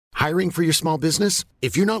Hiring for your small business?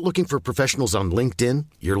 If you're not looking for professionals on LinkedIn,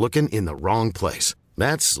 you're looking in the wrong place.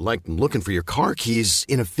 That's like looking for your car keys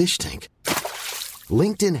in a fish tank.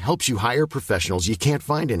 LinkedIn helps you hire professionals you can't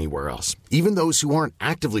find anywhere else, even those who aren't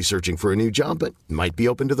actively searching for a new job but might be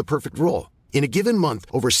open to the perfect role. In a given month,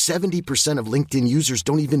 over 70% of LinkedIn users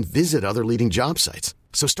don't even visit other leading job sites.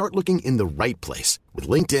 So start looking in the right place. With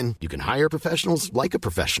LinkedIn, you can hire professionals like a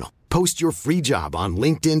professional. Post your free job on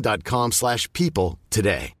linkedin.com/people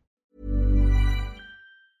today.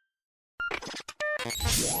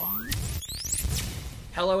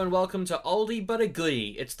 Hello and welcome to Oldie But a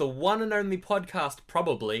Goodie. It's the one and only podcast,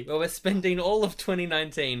 probably, where we're spending all of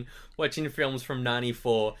 2019 watching films from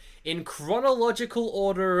 94 in chronological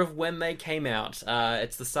order of when they came out.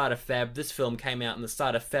 It's the start of Feb. This film came out in the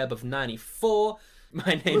start of Feb of 94.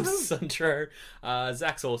 My name's Sandro.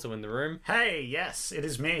 Zach's also in the room. Hey, yes, it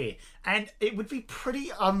is me. And it would be pretty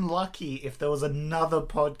unlucky if there was another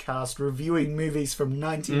podcast reviewing movies from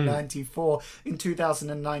 1994 in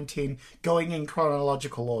 2019 going in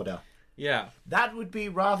chronological order. Yeah. That would be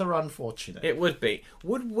rather unfortunate. It would be.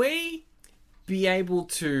 Would we be able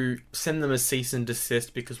to send them a cease and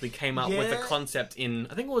desist because we came up with a concept in,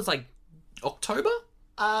 I think it was like October?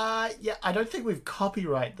 Yeah, I don't think we've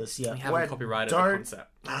copyrighted this yet. We haven't copyrighted the concept.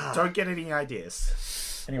 Don't get any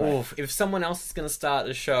ideas. Anyway. Oof, if someone else is going to start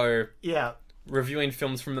the show reviewing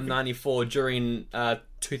films from the 94 during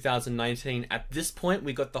 2019, at this point,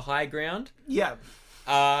 we got the high ground. Yeah.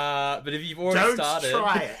 But if you've already started... Don't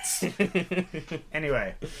try it.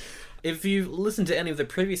 Anyway. If you've listened to any of the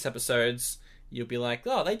previous episodes... You'll be like,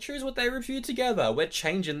 oh, they choose what they review together. We're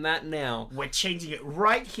changing that now. We're changing it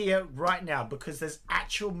right here, right now, because there's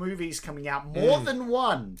actual movies coming out, more than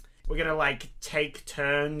one. We're going to, take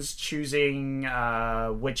turns choosing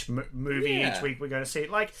which movie each week we're going to see.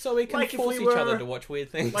 So we can force each other to watch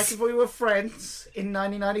weird things. Like if we were friends in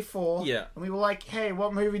 1994, and we were like, hey,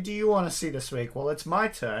 what movie do you want to see this week? Well, it's my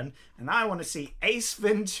turn, and I want to see Ace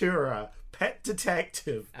Ventura, Pet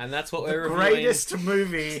Detective. And that's what we're reviewing. The greatest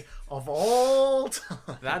movie of all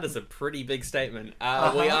time. That is a pretty big statement.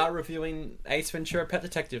 We are reviewing Ace Ventura, Pet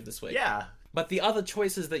Detective this week. Yeah. But the other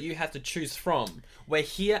choices that you have to choose from, we're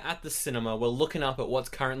here at the cinema, we're looking up at what's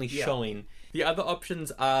currently showing. The other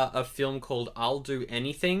options are a film called I'll Do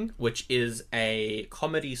Anything, which is a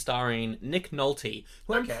comedy starring Nick Nolte,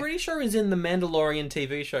 who I'm pretty sure is in the Mandalorian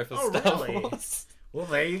TV show for Star Wars. Well,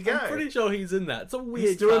 there you go. I'm pretty sure he's in that. It's a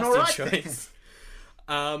weird casting choice.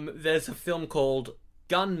 There's a film called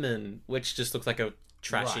Gunman, which just looks like a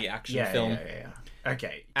trashy action film. Yeah.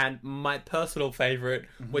 Okay. And my personal favourite,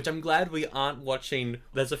 which I'm glad we aren't watching,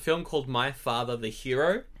 there's a film called My Father the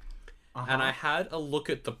Hero. And I had a look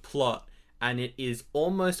at the plot, and it is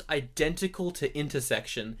almost identical to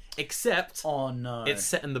Intersection, except it's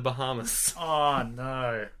set in the Bahamas. Oh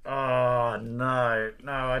no, I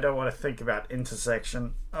don't want to think about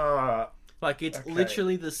Intersection. It's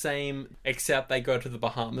literally the same, except they go to the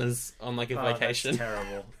Bahamas on a vacation. That's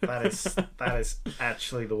terrible. That is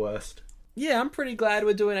actually the worst. Yeah, I'm pretty glad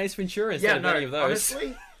we're doing Ace Ventura instead of any of those.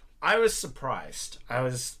 Honestly, I was surprised.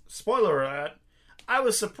 Spoiler alert, I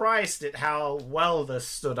was surprised at how well this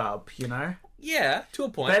stood up, you know? Yeah, to a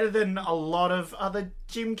point. Better than a lot of other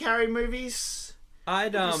Jim Carrey movies,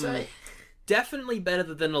 I'd say. Definitely better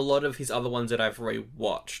than a lot of his other ones that I've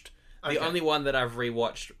rewatched. The only one that I've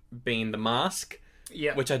rewatched being The Mask,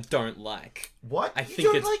 which I don't like. What? I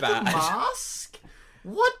think it's bad. The Mask?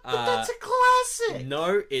 What? But that's a classic.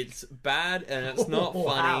 No, it's bad and it's not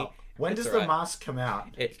funny. When does The Mask come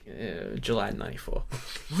out? July 94.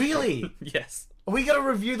 Really? Yes. We gotta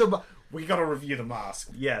review the Mask.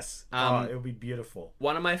 Yes. It'll be beautiful.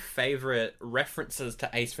 One of my favorite references to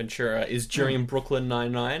Ace Ventura is during Brooklyn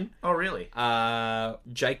Nine-Nine. Oh, really?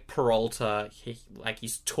 Jake Peralta,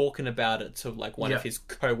 he's talking about it to one of his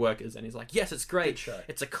co-workers, and he's like, yes, it's great.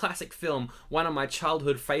 It's a classic film, one of my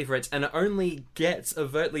childhood favorites, and it only gets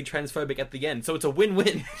overtly transphobic at the end, so it's a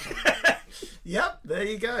win-win. Yep, there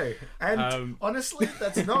you go. And honestly,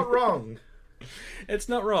 that's not wrong. It's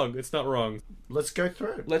not wrong. Let's go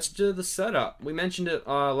through. Let's do the setup. We mentioned it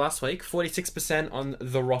last week. 46% on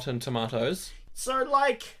the Rotten Tomatoes. So,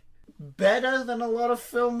 better than a lot of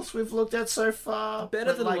films we've looked at so far.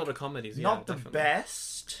 Better than a lot of comedies, not the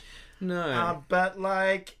best. No. But,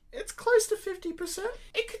 it's close to 50%.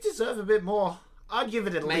 It could deserve a bit more. I'd give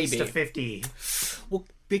it at least a 50. Well,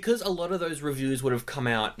 because a lot of those reviews would have come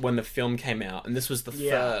out when the film came out, and this was the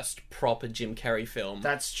first proper Jim Carrey film.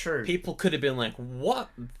 That's true. People could have been like, what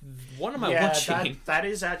am I watching? That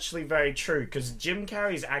is actually very true, because Jim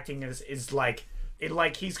Carrey's acting is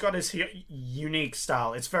He's got his unique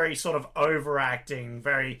style. It's very sort of overacting,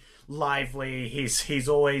 very lively. He's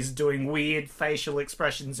always doing weird facial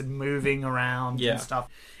expressions and moving around and stuff.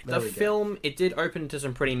 The film, it did open to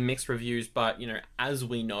some pretty mixed reviews, but, as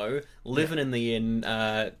we know, living in the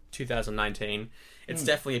year 2019, it's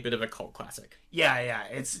definitely a bit of a cult classic. Yeah.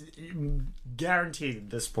 It's guaranteed at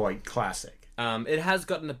this point classic. It has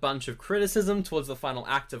gotten a bunch of criticism towards the final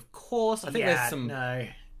act, of course. I think there's some... No.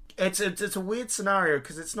 It's a weird scenario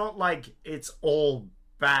because it's not like it's all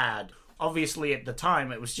bad. Obviously, at the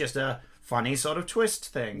time, it was just a funny sort of twist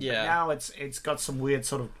thing. Yeah. But now it's got some weird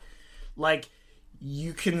sort of...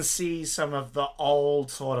 you can see some of the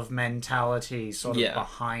old sort of mentality sort of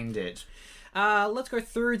behind it. Let's go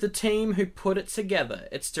through the team who put it together.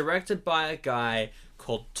 It's directed by a guy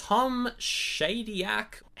called Tom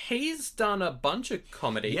Shadyac. He's done a bunch of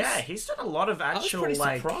comedies. Yeah, he's done a lot of actual,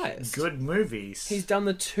 good movies. He's done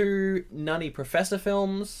the 2 Nutty Professor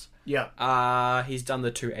films. Yeah. He's done the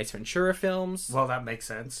 2 Ace Ventura films. Well, that makes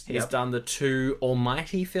sense. He's done the 2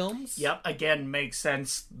 Almighty films. Yep, again, makes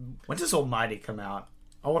sense. When does Almighty come out?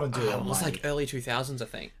 I want to do Almighty. It was like early 2000s, I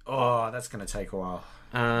think. Oh, that's going to take a while.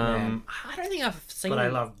 I don't think I've seen. But I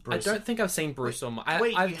love Bruce. I don't think I've seen Bruce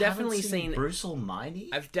Almighty. I've definitely seen Bruce Almighty.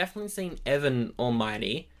 I've definitely seen Evan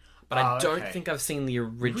Almighty, but I don't think I've seen the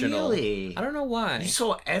original. Really? I don't know why. You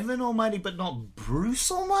saw Evan Almighty, but not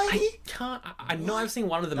Bruce Almighty? I know I've seen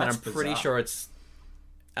one of them, and I'm pretty sure it's.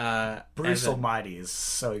 Bruce Evan. Almighty is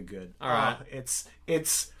so good. All right, it's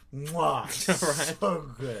so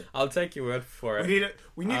good. I'll take your word for it.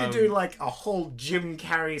 We need to do like a whole Jim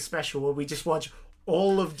Carrey special where we just watch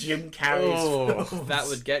all of Jim Carrey's films. That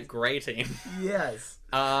would get grating. Yes.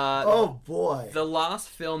 Oh boy. The last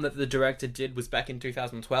film that the director did was back in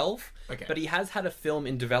 2012. Okay. But he has had a film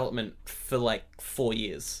in development for like 4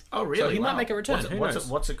 years. Oh really? So he might make a return. Who knows?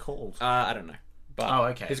 What's it called? I don't know.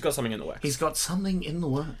 But okay. He's got something in the works. He's got something in the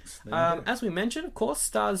works. As we mentioned, of course,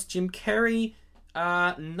 stars Jim Carrey.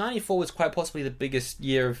 94 was quite possibly the biggest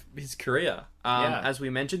year of his career. As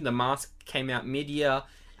we mentioned, The Mask came out mid-year,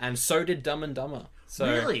 and so did Dumb and Dumber. So,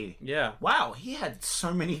 really? Yeah. Wow, he had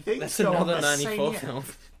so many things. That's go another on the 94 film.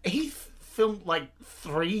 He filmed like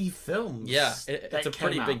 3 films. Yeah, it's a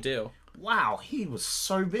pretty big deal. Wow, he was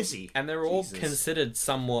so busy. And they're all considered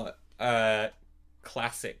somewhat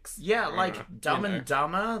classics. Yeah, like Dumb and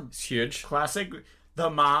Dumber. It's huge. Classic. The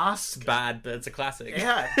Mask. It's bad, but it's a classic.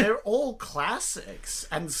 Yeah, they're all classics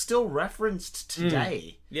and still referenced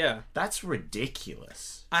today. Yeah. That's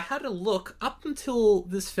ridiculous. I had a look. Up until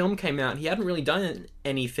this film came out, he hadn't really done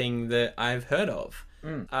anything that I've heard of.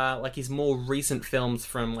 Like his more recent films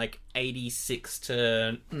from like 86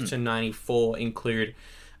 to 94 include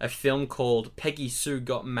a film called Peggy Sue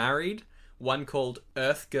Got Married, one called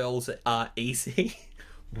Earth Girls Are Easy.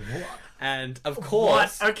 What? And of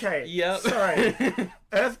course... What? Okay. Yep. Sorry.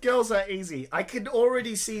 Earth Girls Are Easy. I can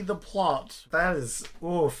already see the plot. That is...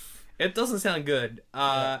 Oof. It doesn't sound good.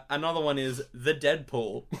 Another one is The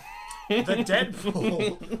Deadpool. The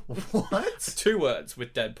Deadpool? What? 2 words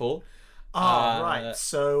with Deadpool. Right.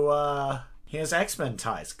 So, here's X-Men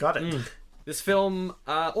ties. Got it. This film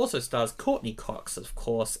also stars Courtney Cox, of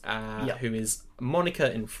course, who is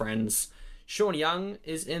Monica in Friends. Sean Young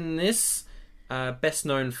is in this, best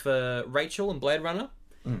known for Rachel in Blade Runner.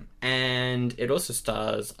 And it also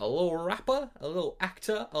stars a little rapper, a little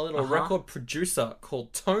actor, a little record producer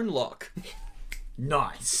called Tone Loc.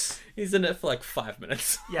 Nice. He's in it for like 5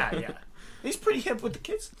 minutes. Yeah. He's pretty hip with the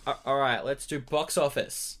kids. Alright, let's do box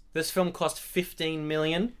office. This film cost $15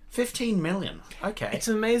 million. 15 million. Okay. It's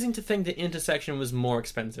amazing to think that Intersection was more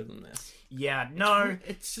expensive than this. Yeah, no.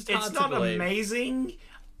 It's just hard to not believe. Amazing.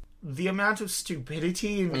 The amount of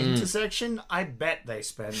stupidity in Intersection, I bet they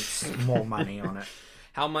spent more money on it.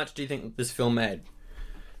 How much do you think this film made?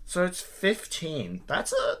 So it's 15.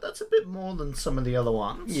 That's a bit more than some of the other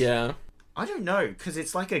ones. Yeah. I don't know, because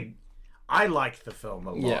it's like I like the film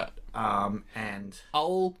a lot. Yeah. And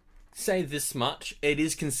I'll say this much. It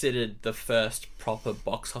is considered the first proper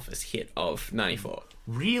box office hit of 94.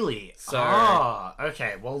 Really? So,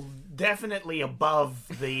 okay. Well, definitely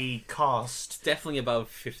above the cost. Definitely above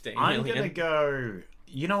 15 I'm million. going to go...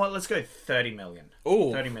 You know what? Let's go 30 million.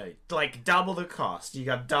 Ooh. 30 million. Like, double the cost. You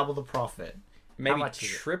got double the profit. Maybe How much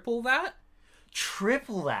triple that?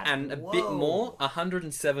 Triple that. And a bit more,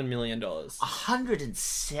 $107 million.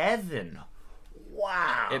 107?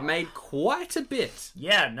 Wow. It made quite a bit.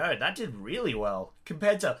 Yeah, no, that did really well.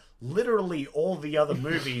 Compared to literally all the other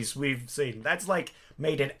movies we've seen. That's like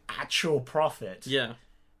made an actual profit. Yeah.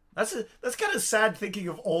 That's kind of sad thinking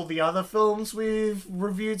of all the other films we've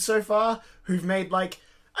reviewed so far who've made like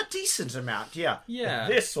A decent amount, yeah. Yeah.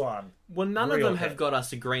 This one. Well, none of Real them have hit. got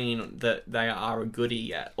us agreeing that they are a goodie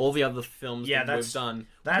yet. All the other films Yeah, that we've that's- done,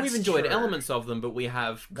 that's we've enjoyed true. elements of them, but we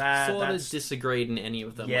have sort of that's- disagreed in any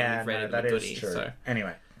of them when Yeah, we've rated no, them a that is goodie. true. So,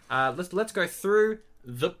 Anyway, let's go through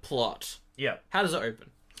the plot. yeah. How does it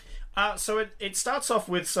open? So it starts off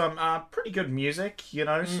with some pretty good music, you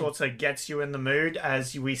know, sort of gets you in the mood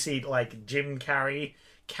as we see, like, Jim Carrey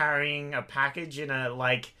carrying a package in a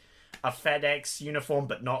FedEx uniform,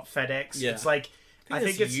 but not FedEx. Yeah. It's like, I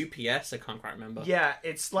think it's... UPS, I can't quite remember. Yeah,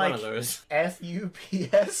 it's One like of those.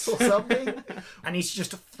 FUPS or something. And he's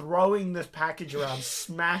just throwing this package around,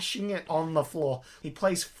 smashing it on the floor. He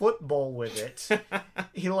plays football with it.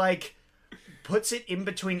 He, like, puts it in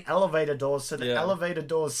between elevator doors so the Yeah. elevator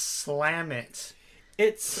doors slam it.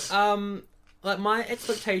 It's, like, my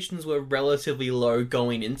expectations were relatively low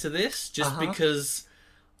going into this, just because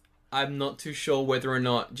I'm not too sure whether or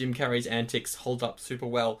not Jim Carrey's antics hold up super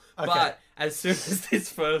well. Okay. But as soon as this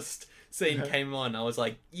first scene came on, I was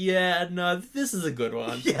like, yeah, no, this is a good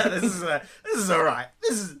one. Yeah, this is alright.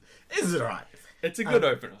 This is alright. It's a good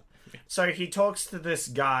opener. So he talks to this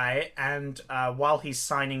guy, and while he's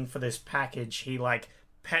signing for this package, he, like,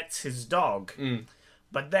 pets his dog.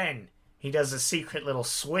 But then he does a secret little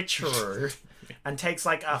switcheroo and takes,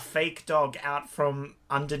 like, a fake dog out from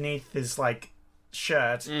underneath his, like,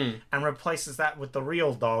 shirt and replaces that with the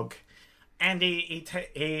real dog. And he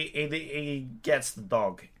gets the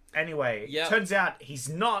dog. Anyway, Yep. turns out he's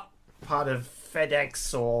not part of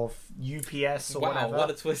FedEx or UPS or Wow, whatever. what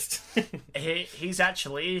a twist. He's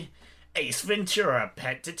actually Ace Ventura,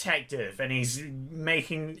 pet detective, and he's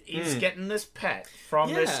getting this pet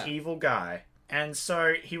from this Yeah. evil guy. And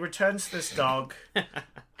so he returns this dog,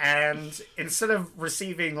 and instead of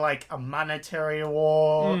receiving, like, a monetary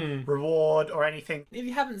reward or anything, If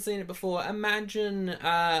you haven't seen it before, imagine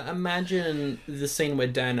the scene where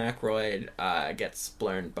Dan Aykroyd gets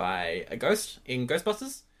blown by a ghost in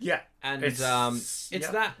Ghostbusters. yeah, And it's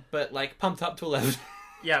yeah. that, but like pumped up to 11.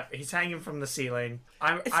 Yeah, he's hanging from the ceiling.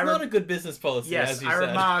 It's not a good business policy, Yes, as you I said.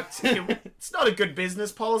 remarked it's not a good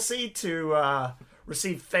business policy to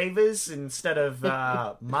receive favors instead of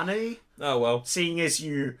money. Oh well. Seeing as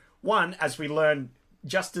as we learn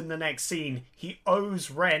just in the next scene, he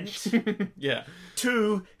owes rent. Yeah.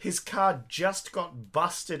 2, his car just got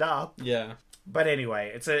busted up. Yeah. But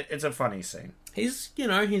anyway, it's a funny scene. He's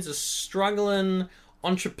a struggling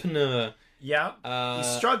entrepreneur. Yeah,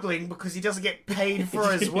 he's struggling because he doesn't get paid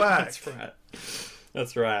for his work.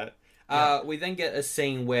 That's right. We then get a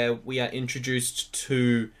scene where we are introduced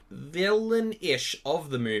to villain-ish of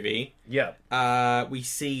the movie. Yeah. We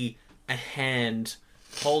see a hand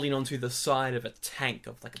holding onto the side of a tank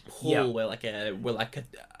of like a pool Yeah. where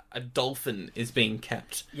a dolphin is being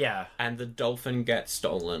kept. Yeah. And the dolphin gets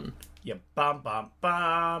stolen. Yeah, bum bum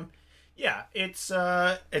bum. Yeah, it's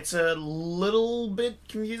a little bit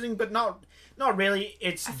confusing, but not really.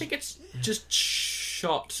 I think it's just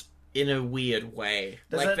shot in a weird way.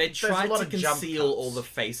 They there's tried a lot to of jump conceal cuts. all the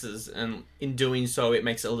faces, and in doing so, it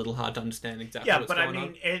makes it a little hard to understand exactly Yeah, what's but I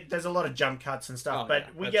going mean, on. there's a lot of jump cuts and stuff. Oh, but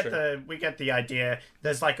yeah, we that's get the idea.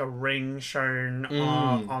 There's like a ring shown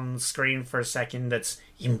on screen for a second that's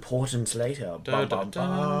important later. Bum, bum,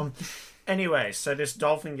 bum. Anyway, so this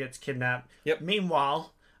dolphin gets kidnapped. Yep.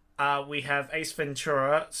 Meanwhile, we have Ace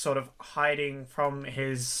Ventura sort of hiding from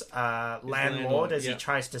his landlord as he yeah.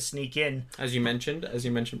 tries to sneak in. As you mentioned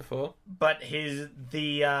before. But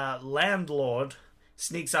the landlord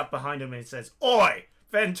sneaks up behind him and says, "Oi,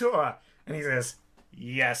 Ventura!" And he says,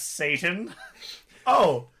 "Yes, Satan."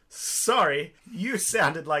 "Oh, sorry, you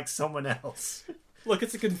sounded like someone else." Look,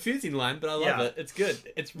 it's a confusing line, but I love Yeah. it. It's good.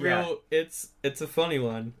 It's real. Yeah. It's a funny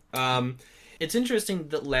one. It's interesting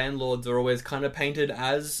that landlords are always kind of painted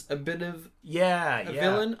as a bit of Yeah, a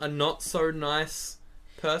villain, a not so nice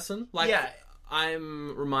person. Like, Yeah.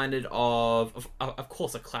 I'm reminded of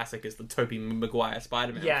course, a classic is the Tobey Maguire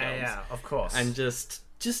Spider-Man Yeah, films. yeah, of course. And just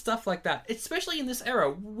stuff like that. Especially in this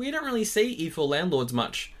era, we don't really see evil landlords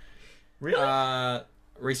much. Really?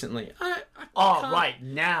 Recently. I oh, can't- right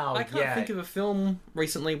now, I can't yeah. think of a film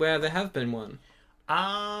recently where there have been one.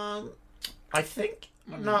 I think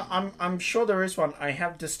no. I'm sure there is one. I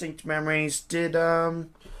have distinct memories. Did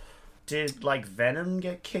like Venom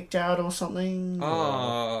get kicked out or something?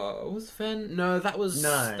 Was Ven? No, that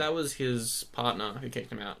was his partner who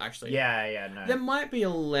kicked him out. Actually, Yeah, no. There might be a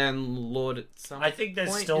landlord at some. I think there's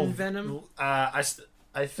point still in Venom. I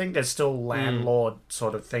think there's still landlord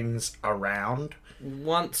sort of things around.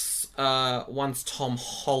 Once Tom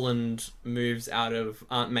Holland moves out of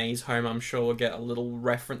Aunt May's home, I'm sure we'll get a little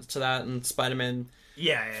reference to that in Spider-Man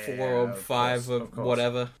Yeah, 4 or of 5 course, or of course.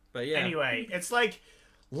 whatever. But yeah, Anyway, it's like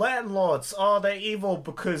landlords, they're evil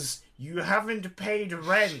because you haven't paid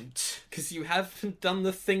rent. Because you haven't done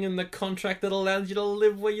the thing in the contract that allows you to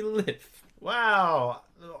live where you live. Wow,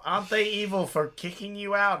 aren't they evil for kicking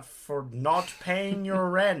you out for not paying your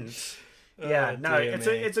rent? Yeah, no,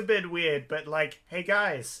 it's a bit weird, but like, hey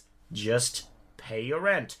guys, just pay your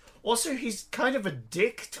rent. Also, he's kind of a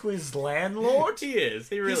dick to his landlord. He is.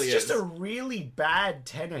 He really is. He's just a really bad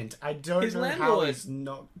tenant. I don't know how he's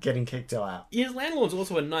not getting kicked out. His landlord's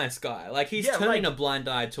also a nice guy. Like, he's turning a blind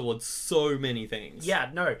eye towards so many things. Yeah,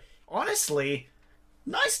 no. Honestly,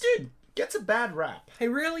 nice dude. Gets a bad rap. He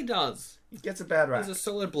really does. He gets a bad rap. He's a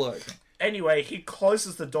solid bloke. Anyway, he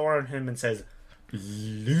closes the door on him and says,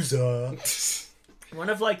 "Loser." One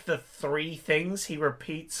of, like, the 3 things he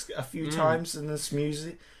repeats a few times in this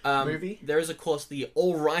movie. There is, of course, the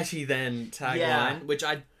 "alrighty then" tagline, which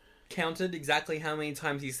I counted exactly how many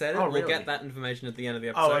times he said it. Really? We'll get that information at the end of the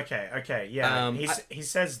episode. Oh, okay, yeah. He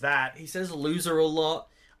says that. He says "loser" a lot.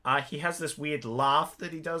 He has this weird laugh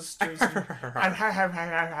that he does to his...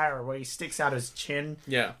 where he sticks out his chin.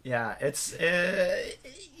 Yeah. Yeah, it's,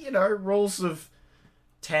 rules of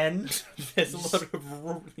 10. There's a lot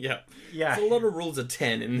of... Yeah. Yeah. There's a lot of rules of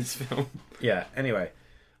 10 in this film. Yeah, anyway.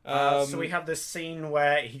 So we have this scene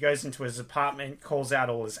where he goes into his apartment, calls out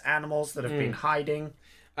all his animals that have been hiding.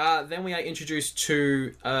 Then we are introduced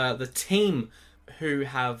to the team who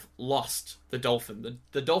have lost the dolphin.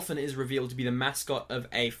 The dolphin is revealed to be the mascot of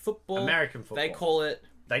a football. American football.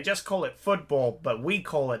 They just call it football, but we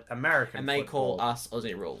call it American and they football. call us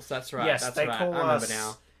Aussie rules. That's right. Yes, that's they right. call I remember us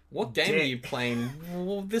now. What game are you playing?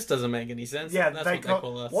 Well, this doesn't make any sense. Yeah, that's they what they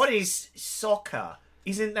call us. What is soccer?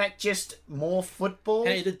 Isn't that just more football?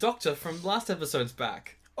 Hey, the doctor from last episode's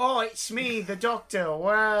back. Oh, it's me, the doctor.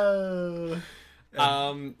 Whoa.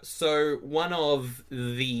 So one of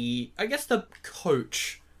the, I guess the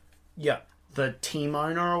coach. Yeah, the team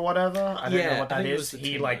owner or whatever. I don't know what that is.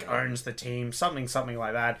 He like owner. owns the team, something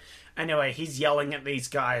like that. Anyway, he's yelling at these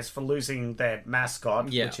guys for losing their mascot,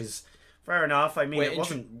 which is fair enough. I mean, it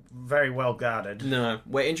wasn't very well guarded. No,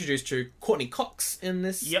 we're introduced to Courtney Cox in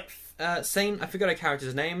this scene. I forgot her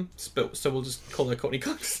character's name, so we'll just call her Courtney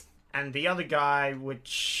Cox. And the other guy,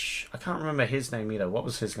 which I can't remember his name either. What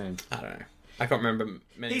was his name? I don't know. I can't remember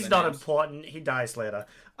many He's of the not names. important. He dies later.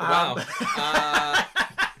 Wow.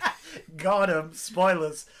 Got him.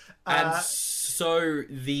 Spoilers. And so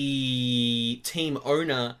the team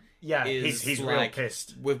owner is he's like, real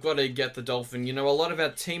pissed. We've got to get the dolphin. You know, a lot of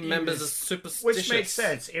our team members are superstitious. Which makes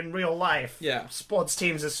sense in real life. Yeah. Sports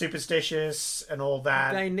teams are superstitious and all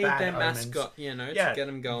that. They need their omens. mascot, to get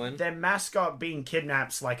them going. Their mascot being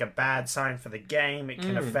kidnapped's like a bad sign for the game. It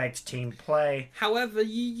can affect team play. However,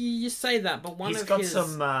 you say that, but He's got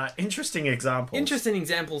some interesting examples. Interesting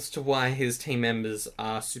examples to why his team members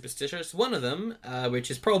are superstitious. One of them,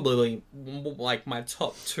 which is probably like my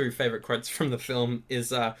top 2 favorite quotes from the film,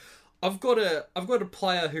 is I've got a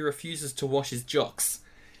player who refuses to wash his jocks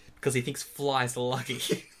because he thinks flies are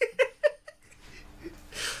lucky.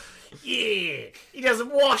 Yeah, he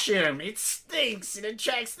doesn't wash them. It stinks and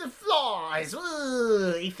attracts the flies.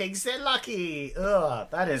 Ugh, he thinks they're lucky.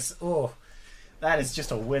 That is just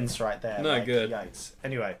a wince right there. No good. Yikes.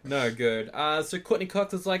 Anyway. No good. So Courtney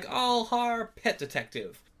Cox is like, I'll hire a pet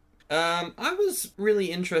detective. I was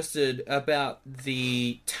really interested about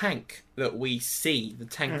the tank that we see, the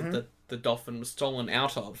tank that the dolphin was stolen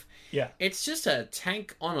out of. Yeah. It's just a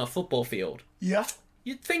tank on a football field. Yeah.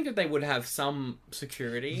 You'd think that they would have some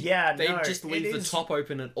security. Yeah, They'd just leave the top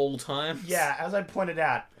open at all times. Yeah, as I pointed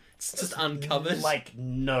out, it's just uncovered. Like,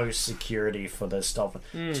 no security for this dolphin.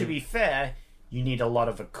 To be fair, you need a lot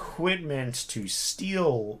of equipment to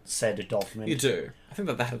steal said dolphin. You do. I think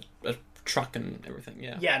that they have a truck and everything,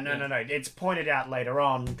 yeah. Yeah, no. It's pointed out later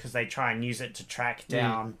on because they try and use it to track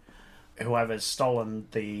down whoever's stolen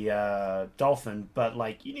the dolphin. But,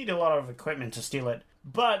 like, you need a lot of equipment to steal it.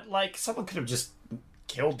 But, like, someone could have just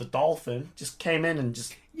killed the dolphin, just came in and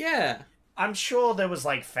just... Yeah. I'm sure there was,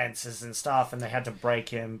 like, fences and stuff and they had to break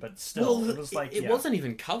him, but still, it was like... It wasn't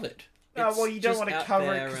even covered. Well, you don't want to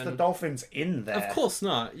cover it because the dolphin's in there. Of course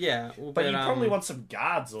not, yeah. But you probably want some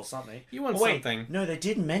guards or something. You want something. No, they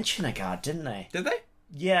did mention a guard, didn't they? Did they?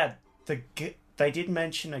 Yeah, they did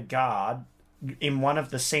mention a guard in one of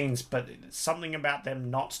the scenes, but something about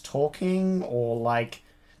them not talking or, like,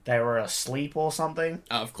 they were asleep or something.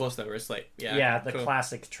 Oh, of course they were asleep. Yeah, yeah, the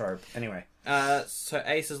classic trope. Anyway. So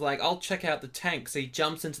Ace is like, I'll check out the tank. So he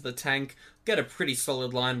jumps into the tank, get a pretty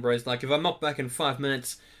solid line, bro. He's like, if I'm not back in 5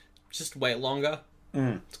 minutes... just wait longer.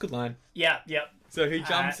 It's a good line. Yeah. So he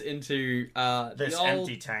jumps into this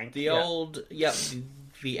empty tank.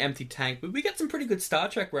 The empty tank. But we get some pretty good Star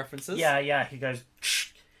Trek references. Yeah. He goes,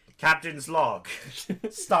 Captain's log.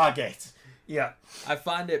 Stargate. Yeah. I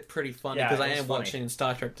find it pretty funny Yeah, because I it was am funny. watching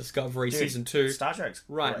Star Trek Discovery Dude, Season 2 Star Trek's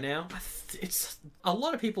right great. now. It's a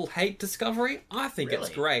lot of people hate Discovery. I think it's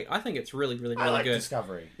Really? great. I think it's really, really, I really like good.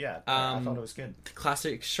 Discovery. Yeah, I thought it was good. The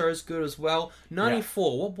classic show's good as well.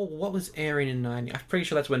 94. What was airing in 90? I'm pretty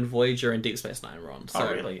sure that's when Voyager and Deep Space Nine were on. So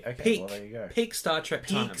Oh, really? Okay, Peak, well, there you go. Peak Star Trek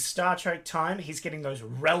time. Peak Star Trek time. He's getting those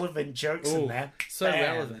relevant jokes in there. So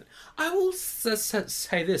Bam. relevant. I will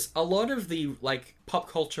say this: a lot of the pop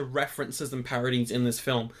culture references and parodies in this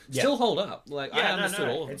film still hold up. Like I understood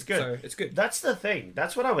all of them. It's good. So it's good. That's the thing.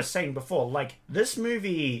 That's what I was saying before. Like this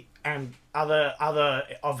movie and other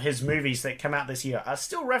of his movies that come out this year are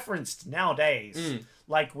still referenced nowadays.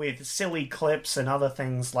 Like with silly clips and other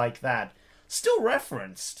things like that. Still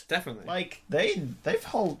referenced. Definitely. Like they've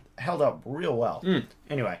held up real well.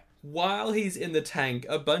 Anyway. While he's in the tank,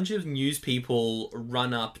 a bunch of news people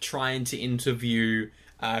run up trying to interview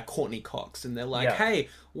Courtney Cox, and they're like, Yeah. "Hey,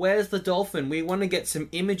 where's the dolphin? We want to get some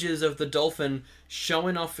images of the dolphin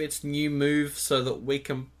showing off its new move so that we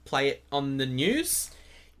can play it on the news."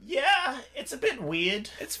 Yeah, it's a bit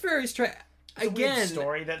weird. It's very strange. It's a weird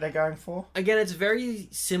story that they're going for. Again, it's very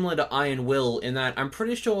similar to Iron Will in that I'm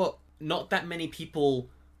pretty sure not that many people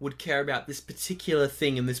would care about this particular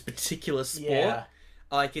thing in this particular sport. Yeah.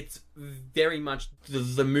 Like, it's very much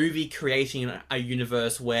the movie creating a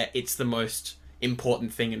universe where it's the most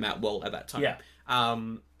important thing in that world at that time. Yeah.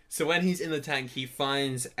 So when he's in the tank, he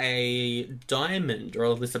finds a diamond, or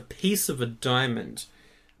at least a piece of a diamond.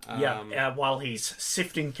 While he's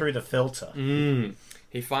sifting through the filter.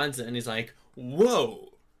 He finds it and he's like, "Whoa!"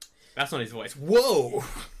 That's not his voice. "Whoa!"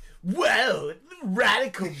 Whoa,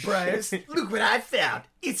 radical bros. Look what I found.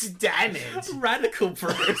 It's a diamond. Radical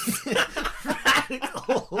bros.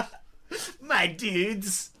 Radical. My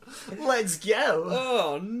dudes. Let's go.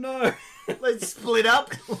 Oh no. Let's split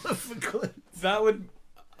up. That would,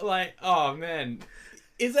 oh man.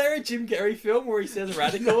 Is there a Jim Carrey film where he says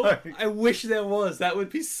radical? No. I wish there was. That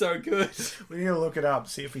would be so good. We need to look it up,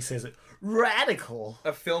 see if he says it. Radical.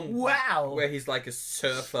 A film Wow. where he's like a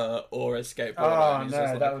surfer or a skateboarder. Oh and he's no,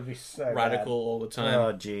 just, that would be so radical all the time.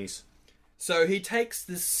 Oh jeez. So he takes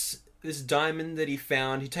this diamond that he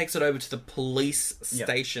found, he takes it over to the police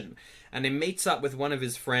station, and he meets up with one of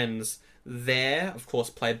his friends there, of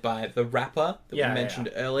course played by the rapper that we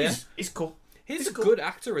mentioned earlier. He's cool. He's a good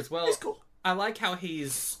actor as well. He's cool. I like how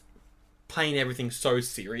he's playing everything so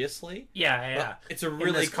seriously. Yeah. It's a In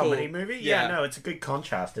really this cool comedy movie. Yeah. No, it's a good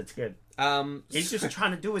contrast. It's good. He's So- just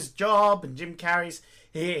trying to do his job, and Jim Carrey's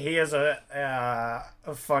he has a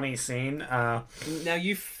funny scene. now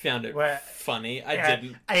you found it Where- funny. I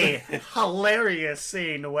didn't. A hilarious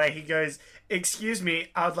scene where he goes, "Excuse me,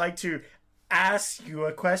 I'd like to ask you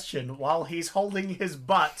a question," while he's holding his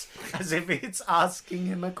butt as if it's asking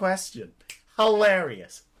him a question.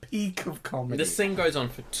 Hilarious. Peak of comedy. This thing goes on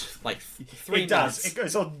for 3 it does. minutes. It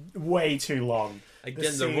goes on way too long. Again,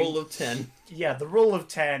 the scene- rule of 10. Yeah, the rule of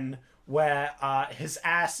 10, where his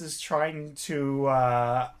ass is trying to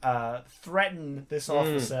threaten this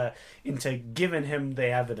officer into giving him the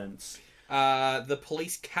evidence. The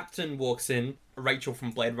police captain walks in, Rachel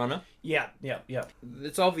from Blade Runner. Yeah.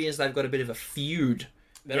 It's obvious they've got a bit of a feud.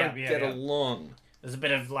 They don't get along. There's a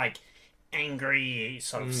bit of angry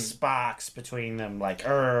sort Mm. of sparks between them,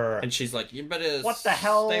 And she's like, "You better what the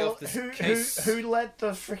hell? stay off this case." Who let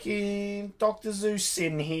the freaking Dr. Zeus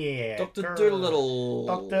in here? Dr. Grr. Doolittle.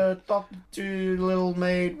 Dr. Doolittle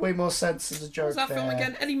made way more sense as a joke. What's that film there.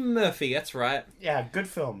 again? Eddie Murphy, that's right. Yeah, good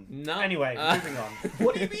film. No. Anyway, moving on.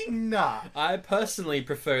 What do you mean, nah? I personally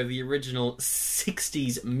prefer the original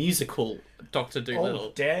 60s musical Dr. Doolittle.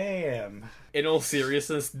 Oh, damn. In all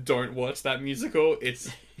seriousness, don't watch that musical. It's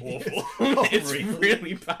awful. Oh, It's really?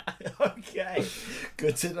 really bad. Okay,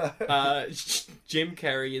 good to know. Jim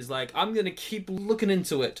Carrey is like, "I'm going to keep looking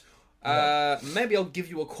into it. Maybe I'll give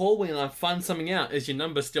you a call when I find something out. Is your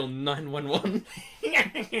number still 911?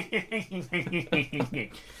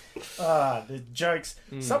 The jokes.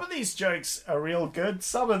 Some of these jokes are real good.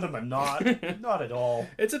 Some of them are not. Not at all.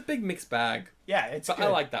 It's a big mixed bag. Yeah, it's But good. I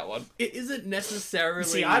like that one. It isn't necessarily...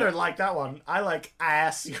 See, I don't like that one. I like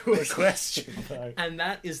ask you a question, though. And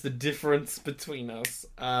that is the difference between us.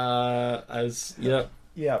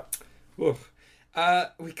 Yeah. Oof.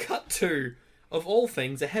 We cut to, of all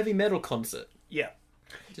things, a heavy metal concert. Yeah.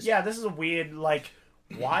 Yeah, this is a weird,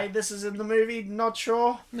 why this is in the movie, not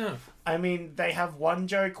sure. No. I mean, they have one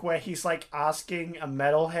joke where he's, asking a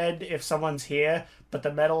metalhead if someone's here, but the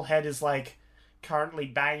metalhead is, currently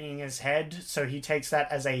banging his head, so he takes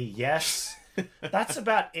that as a yes. That's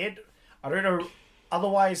about it. I don't know.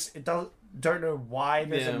 Otherwise, don't know why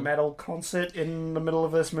there's a metal concert in the middle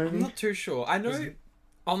of this movie. I'm not too sure. I know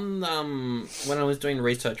on when I was doing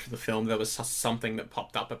research for the film, there was something that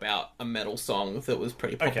popped up about a metal song that was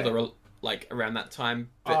pretty popular, like around that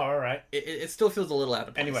time. But all right. It still feels a little out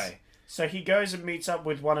of place. Anyway, so he goes and meets up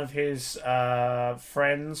with one of his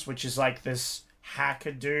friends, which is like this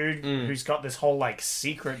hacker dude who's got this whole like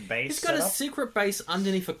secret base. He's got a secret base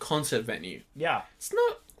underneath a concert venue. Yeah. It's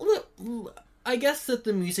not. I guess that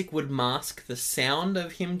the music would mask the sound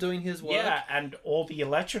of him doing his work. Yeah, and all the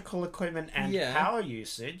electrical equipment and power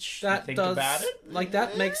usage. That think does, about it. Like,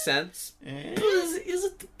 that makes sense. But is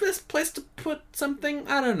it the best place to put something?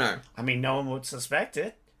 I don't know. I mean, no one would suspect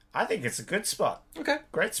it. I think it's a good spot. Okay.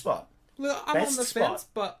 Great spot. Well, I'm on the fence,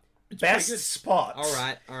 but it's best pretty good. spot. All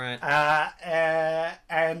right.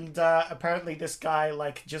 And apparently this guy,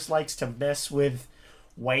 like, just likes to mess with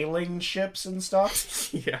whaling ships and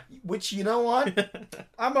stuff. Yeah. Which, you know what?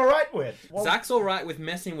 I'm alright with. Well, Zach's alright with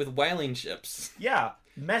messing with whaling ships. Yeah.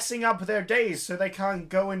 Messing up their days so they can't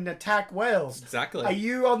go and attack whales. Exactly. Are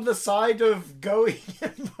you on the side of going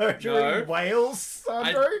and murdering whales,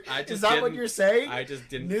 Sandro? Is that what you're saying? I just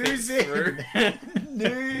didn't News think in. through.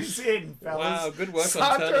 News in, fellas. Wow, good work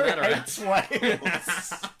Sandro on turning that hates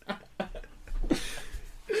whales.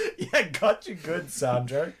 Yeah, got you good,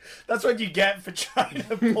 Sandro. That's what you get for trying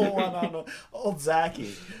to pull one on old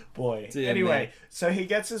Zachy. Boy. Dear anyway, me. so he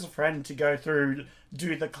gets his friend to go through,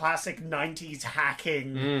 do the classic 90s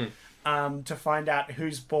hacking to find out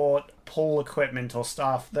who's bought pool equipment or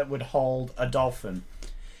stuff that would hold a dolphin.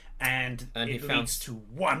 And it leads to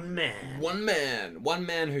one man. One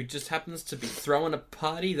man who just happens to be throwing a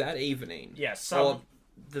party that evening. Yes, or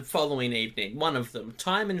the following evening. One of them.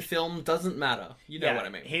 Time in film doesn't matter. You know what I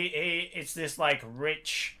mean. It's this like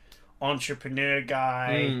rich entrepreneur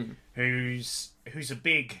guy who's a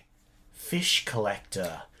big fish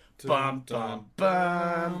collector. Bum bum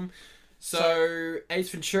bum. So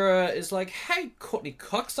Ace Ventura is like, "Hey, Courtney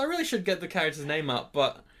Cox, I really should get the character's name up,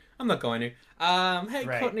 but I'm not going to. Hey,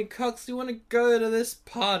 right. Courtney Cox, do you want to go to this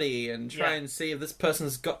party and try and see if this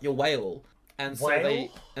person's got your whale?" And so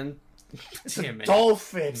it's a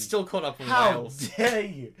dolphin. Still caught up on whales. How dare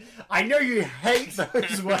you? I know you hate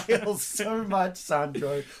those whales so much,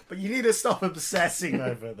 Sandro, but you need to stop obsessing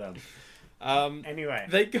over them. Anyway.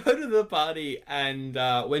 They go to the party, and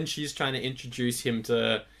when she's trying to introduce him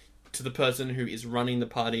to the person who is running the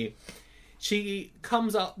party, she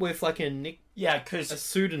comes up with like a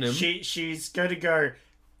pseudonym. She's going to go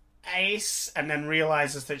Ace, and then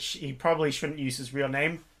realizes that she probably shouldn't use his real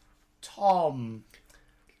name. Tom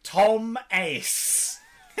Ace.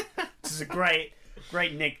 This is a great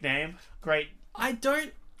nickname. Great. I'm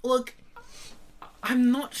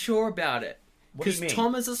not sure about it. What do you mean?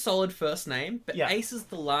 Tom is a solid first name, but Ace is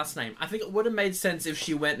the last name. I think it would have made sense if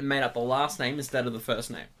she went and made up the last name instead of the first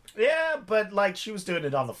name. Yeah, but like she was doing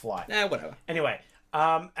it on the fly. Whatever. Anyway,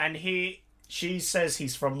 and she says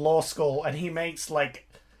he's from law school, and he makes like.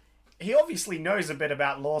 He obviously knows a bit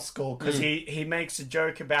about law school because he makes a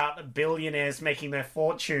joke about billionaires making their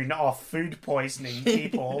fortune off food poisoning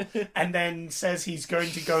people and then says he's going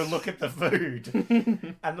to go look at the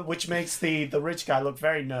food, and which makes the rich guy look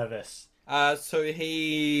very nervous. So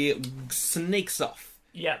he sneaks off.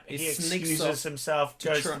 Yeah, he excuses himself,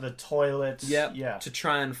 goes to the toilet. To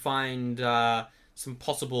try and find some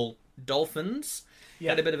possible dolphins.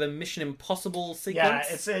 Had a bit of a Mission Impossible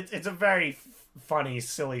sequence. Yeah, it's a very funny,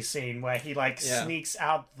 silly scene where he sneaks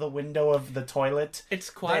out the window of the toilet. It's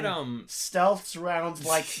quite stealths around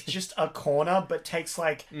like just a corner, but takes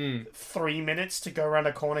 3 minutes to go around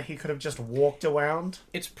a corner. He could have just walked around.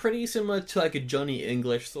 It's pretty similar to like a Johnny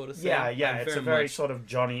English sort of scene. Yeah, it's a very sort of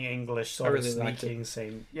Johnny English sort of sneaking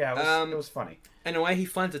scene. Yeah, it was funny. Anyway, he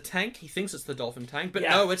finds a tank. He thinks it's the dolphin tank, but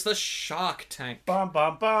no, it's the shark tank. Bum,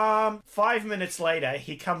 bum, bum. 5 minutes later,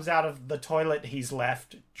 he comes out of the toilet he's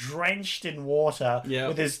left, drenched in water,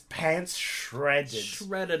 with his pants shredded.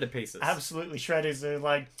 Shredded to pieces. Absolutely shredded. They're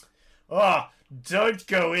like, don't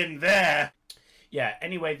go in there. Yeah,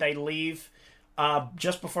 anyway, they leave.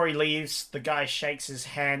 Just before he leaves, the guy shakes his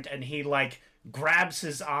hand and he, grabs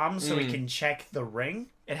his arm so he can check the ring.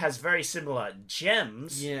 It has very similar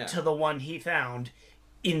gems to the one he found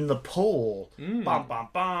in the pool. Bum, bum,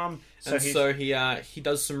 bum. So he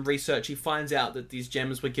does some research. He finds out that these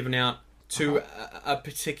gems were given out to a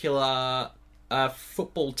particular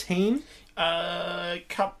football team.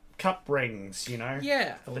 Cup rings, you know?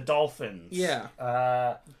 Yeah. For the Dolphins. Yeah.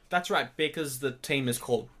 That's right, because the team is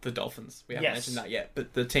called the Dolphins. We haven't mentioned that yet,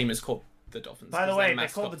 but the team is called the Dolphins. By the way, they're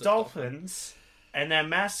called the Dolphins, and their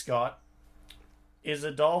mascot is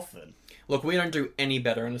a dolphin. Look, we don't do any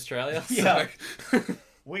better in Australia. Yeah.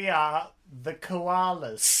 We are the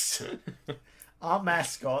koalas. Our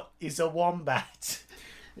mascot is a wombat.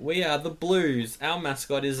 We are the Blues. Our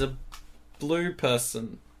mascot is a blue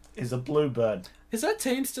person. Is a bluebird. Is that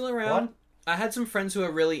team still around? What? I had some friends who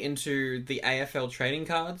are really into the AFL trading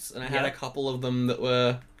cards, and I had Yeah. a couple of them that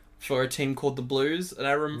were for a team called the Blues, and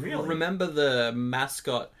I Really? remember the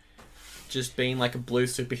mascot just being like a blue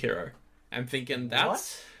superhero. I'm thinking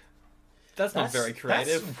that's not very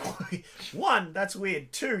creative. One, that's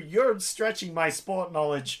weird. Two, you're stretching my sport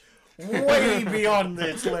knowledge way beyond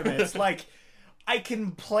its limits. Like, I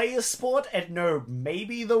can play a sport and know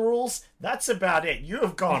maybe the rules. That's about it. You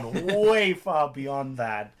have gone way far beyond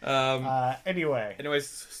that. Anyway. Anyways,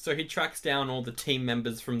 so he tracks down all the team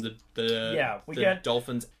members from the get-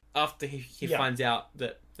 Dolphins after he Yeah. finds out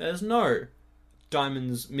that there's no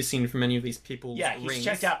diamonds missing from any of these people's Yeah, he's rings.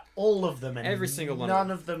 checked out all of them, and Every single one of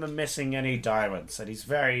none of them are missing any diamonds. And he's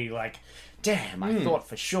very like, damn, I thought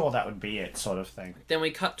for sure that would be it, sort of thing. Then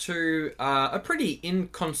we cut to a pretty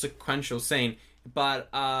inconsequential scene, but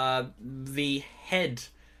the head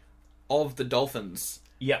of the Dolphins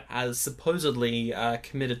Yeah. has supposedly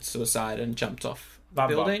committed suicide and jumped off the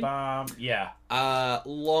building. Yeah.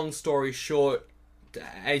 Long story short,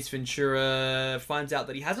 Ace Ventura finds out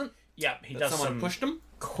that he hasn't. Yeah, he That does someone some pushed him.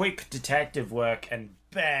 quick detective work, and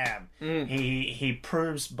bam, he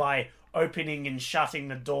proves by opening and shutting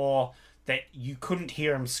the door that you couldn't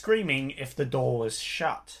hear him screaming if the door was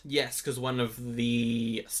shut. Yes, because one of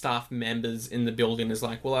the staff members in the building is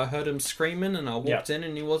like, well, I heard him screaming and I walked in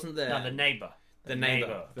and he wasn't there. No, the neighbor. The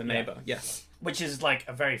neighbor, yes. Which is like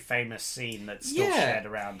a very famous scene that's still Yeah. shared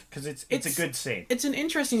around, because it's a good scene. It's an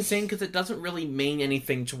interesting scene because it doesn't really mean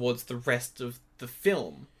anything towards the rest of the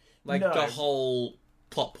film. Like, No. the whole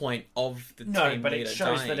plot point of the No, team but it leader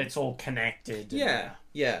shows dying. that it's all connected.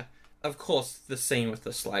 Yeah. Of course, the scene with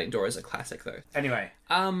the sliding door is a classic, though. Anyway,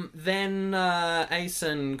 Then Ace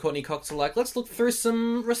and Courtney Cox are like, let's look through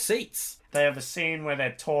some receipts. they have a scene where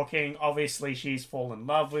they're talking. Obviously, she's fallen in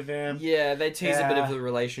love with him. Yeah, they tease a bit Yeah. of the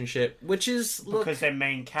relationship, which is, look, Because they're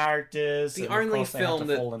main characters. The and only of course film they have to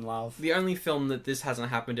that- fall in love. the only film that this hasn't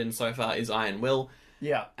happened in so far is Iron Will.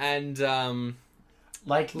 Yeah. And,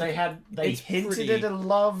 Like, they It's hinted pretty- at a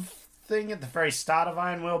love thing at the very start of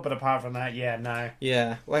Iron Will, but apart from that, yeah, no.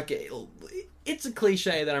 yeah, like, it's a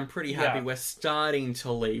cliche that I'm pretty happy Yeah. we're starting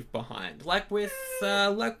to leave behind. Like with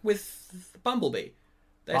Bumblebee.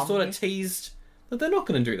 They sort Bumblebee? of teased that they're not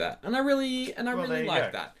going to do that. And I really there you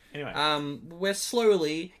like go. that. Anyway. We're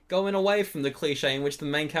slowly going away from the cliche in which the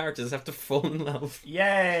main characters have to fall in love.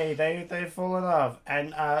 Yay, they fall in love.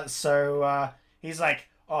 And so he's like,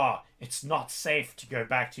 oh, it's not safe to go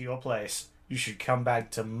back to your place. You should come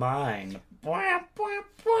back to mine. Bwah, bwah,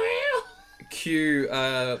 bwah. Cue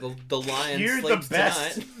the lion You're the sleeps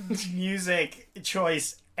best tonight. music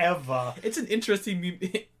choice ever. It's an interesting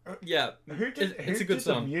yeah. It's a good did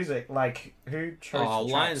song. The music, like, who chose Oh,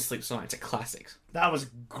 the Lion tracks? Sleeps Tonight. It's a classic. That was a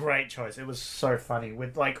great choice. It was so funny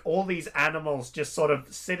with like all these animals just sort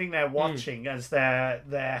of sitting there watching as they're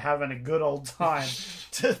having a good old time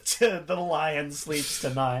to the lion sleeps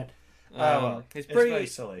tonight. Well, He's it's pretty very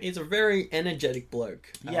silly. He's a very energetic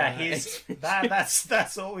bloke. Yeah, he's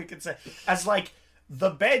that's all we can say. As like the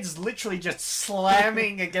bed's literally just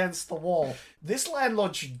slamming against the wall. This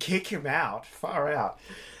landlord should kick him out. Far out.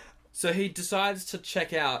 So he decides to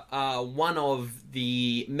check out one of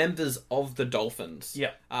the members of the Dolphins.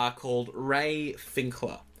 Yeah. Called Ray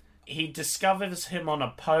Finkler. He discovers him on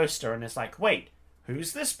a poster and is like, wait,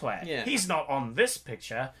 who's this player? Yeah. He's not on this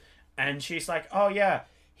picture. And she's like, oh yeah,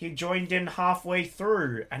 he joined in halfway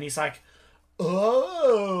through. And he's like,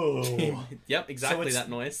 oh. Yep, exactly it's- that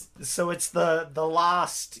noise. So it's the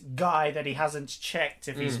last guy that he hasn't checked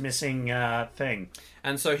if he's missing thing.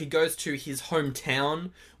 And so he goes to his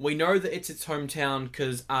hometown. We know that it's its hometown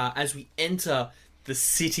because as we enter the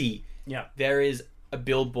city, Yeah. there is a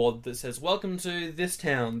billboard that says, "Welcome to this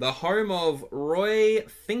town, the home of Roy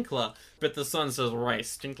Finkler." But the sign says Roy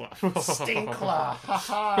Stinkler. Stinkler.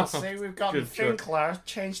 Haha. See, we've got Good joke. Finkler,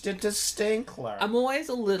 changed it to Stinkler. I'm always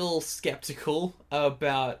a little skeptical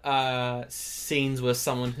about scenes where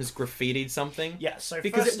someone has graffitied something. Yeah, so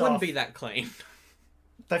Because first it wouldn't off, be that clean.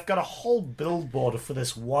 they've got a whole billboard for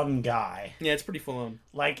this one guy. Yeah, it's pretty full on.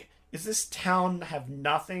 Like, does this town have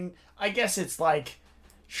nothing? I guess it's like,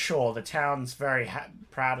 sure, the town's very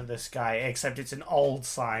proud of this guy, except it's an old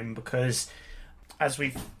sign because, as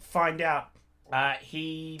we find out,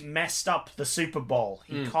 he messed up the Super Bowl.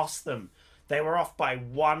 He cost them. They were off by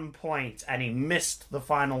 1 point, and he missed the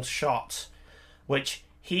final shot, which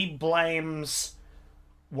he blames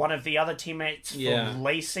one of the other teammates Yeah. for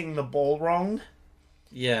lacing the ball wrong.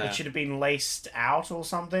 Yeah. It should have been laced out or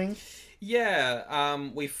something. Yeah,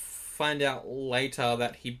 we find out later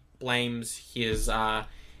that he blames his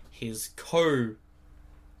co-football.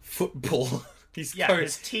 His teammate.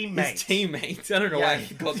 His teammate. I don't know why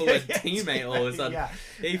he got the word teammate all of a sudden.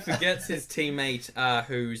 He forgets his teammate,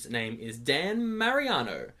 whose name is Dan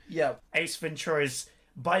Mariano. Yeah. Ace Ventura's,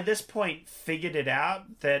 by this point, figured it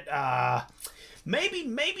out that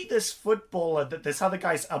maybe this footballer that this other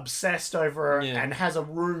guy's obsessed over and has a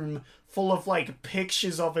room full of, like,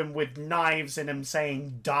 pictures of him with knives in him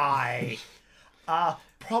saying, die,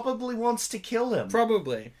 probably wants to kill him.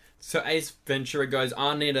 Probably. So Ace Ventura goes,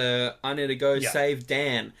 I need to go save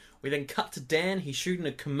Dan. We then cut to Dan. He's shooting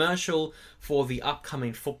a commercial for the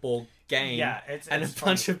upcoming football game. Yeah, and a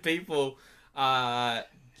bunch of people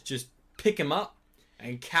just pick him up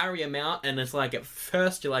and carry him out. And it's like, at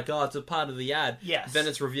first you're like, oh, it's a part of the ad. Yes. Then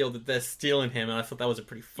it's revealed that they're stealing him. And I thought that was a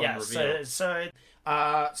pretty fun reveal.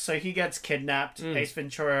 So he gets kidnapped. Ace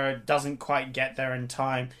Ventura doesn't quite get there in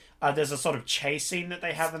time. There's a sort of chase scene that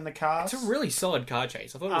they have in the cars. It's a really solid car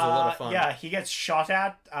chase. I thought it was a lot of fun. Yeah, he gets shot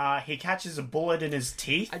at. He catches a bullet in his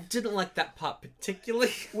teeth. I didn't like that part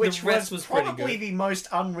particularly. Which the rest was pretty probably good. the most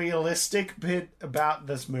unrealistic bit about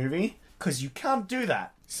this movie. Because you can't do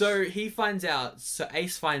that. So Ace finds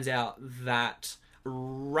out that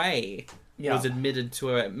Ray was admitted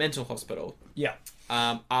to a mental hospital. Yeah.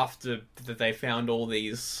 After that they found all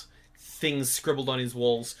these things scribbled on his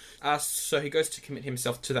walls. So he goes to commit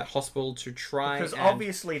himself to that hospital to try Because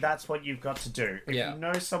obviously that's what you've got to do. If Yeah. you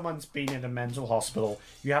know someone's been in a mental hospital,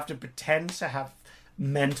 you have to pretend to have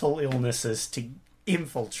mental illnesses to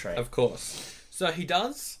infiltrate. Of course. So he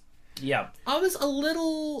does. Yeah. I was a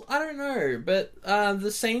little... I don't know, but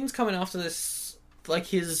the scenes coming after this, like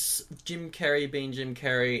his Jim Carrey being Jim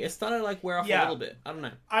Carrey, it started to like wear off a little bit. I don't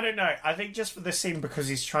know. I don't know. I think just for this scene, because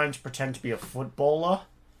he's trying to pretend to be a footballer,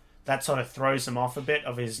 that sort of throws him off a bit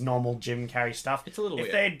of his normal Jim Carrey stuff. It's a little weird.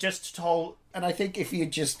 If they had just told... And I think if you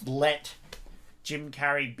just let Jim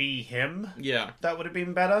Carrey be him, that would have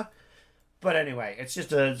been better. But anyway, it's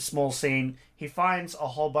just a small scene. He finds a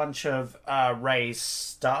whole bunch of Ray's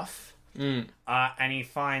stuff. And he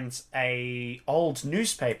finds a old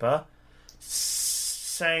newspaper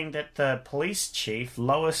saying that the police chief,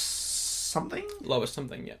 Lois something,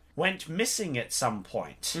 went missing at some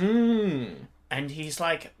point. And he's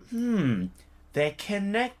like, they're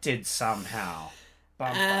connected somehow.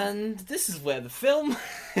 And this is where the film...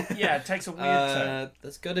 Yeah, it takes a weird turn.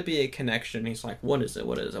 There's got to be a connection. He's like, what is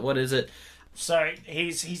it? So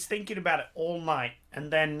he's thinking about it all night,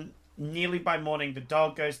 and then nearly by morning, the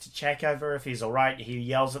dog goes to check over if he's alright. He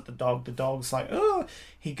yells at the dog. The dog's like, oh!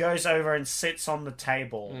 He goes over and sits on the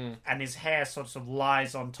table, and his hair sort of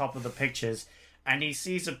lies on top of the pictures, and he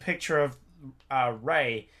sees a picture of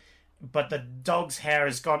Ray, but the dog's hair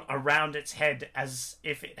has gone around its head as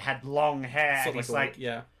if it had long hair. Sort and he's of like,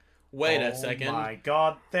 wait a second. Oh my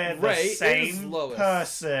god, they're Ray the same Lois.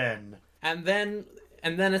 person. And then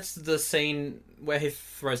it's the scene where he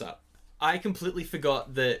throws up. I completely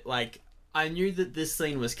forgot that, like, I knew that this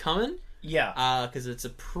scene was coming. Yeah. Because it's a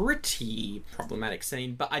pretty problematic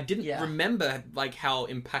scene, but I didn't remember, like, how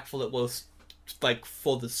impactful it was, like,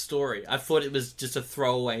 for the story. I thought it was just a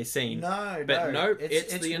throwaway scene. No,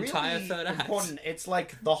 it's the entire really third act. Important. It's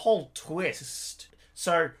like the whole twist.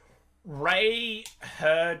 So Ray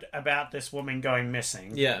heard about this woman going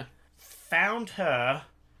missing. Yeah. Found her,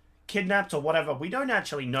 kidnapped or whatever. We don't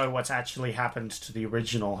actually know what's actually happened to the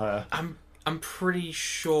original her. I'm pretty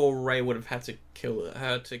sure Ray would have had to kill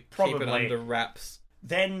her to keep it under wraps.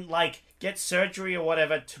 Then, like, get surgery or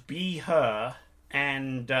whatever to be her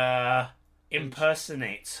and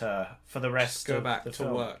impersonates her for the rest go of back the to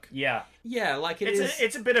film. work. Yeah. Yeah, like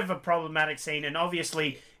It's a bit of a problematic scene, and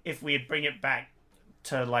obviously, if we bring it back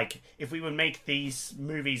to, like, if we would make these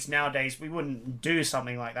movies nowadays, we wouldn't do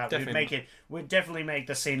something like that. We'd definitely make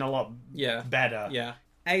the scene a lot better. Yeah.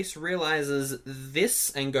 Ace realizes this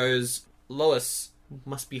and goes, Lois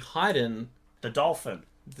must be hiding the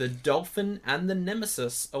dolphin and the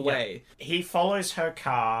nemesis away. Yeah. He follows her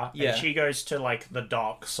car, and she goes to, like, the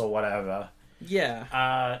docks or whatever.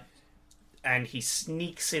 Yeah. And he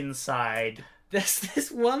sneaks inside. There's this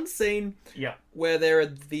one scene where there are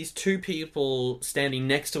these two people standing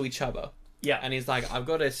next to each other. Yeah. And he's like, I've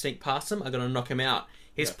got to sneak past him, I've got to knock him out.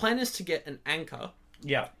 His plan is to get an anchor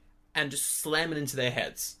and just slam it into their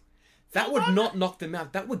heads. That would not knock them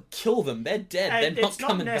out. That would kill them. They're dead. They're not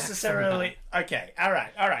coming back from that. Okay,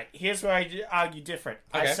 alright. Here's where I argue different.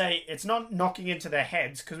 Okay. I say it's not knocking into their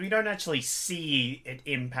heads, because we don't actually see it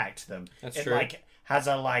impact them. That's true. It, like, has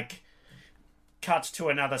a, like, cut to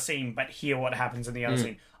another scene, but hear what happens in the other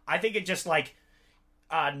scene. I think it just, like,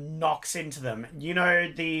 knocks into them. You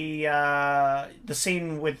know the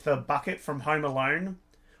scene with the bucket from Home Alone,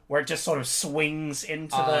 where it just sort of swings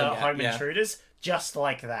into the home intruders, just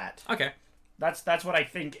like that. Okay. That's what I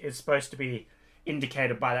think is supposed to be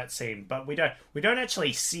indicated by that scene, but we don't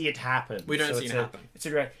actually see it happen. We don't see it happen.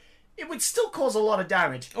 It would still cause a lot of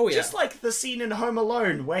damage. Oh, yeah. Just like the scene in Home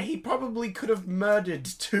Alone, where he probably could have murdered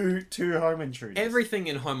two home intruders. Everything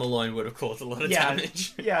in Home Alone would have caused a lot of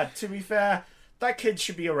damage. Yeah, to be fair, that kid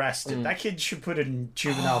should be arrested. That kid should put in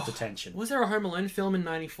juvenile detention. Was there a Home Alone film in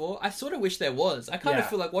 94? I sort of wish there was. I kind of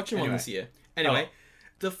feel like watching one this year. Anyway,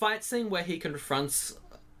 the fight scene where he confronts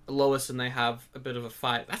Lois and they have a bit of a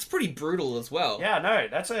fight, that's pretty brutal as well. Yeah, no,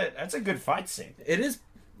 that's a good fight scene. It is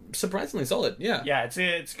surprisingly solid, yeah. Yeah, it's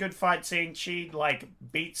a good fight scene. She, like,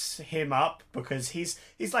 beats him up because he's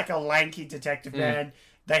like a lanky detective man.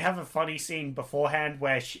 They have a funny scene beforehand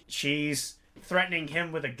where she's threatening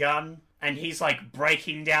him with a gun and he's, like,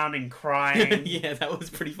 breaking down and crying. Yeah, that was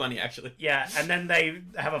pretty funny, actually. Yeah, and then they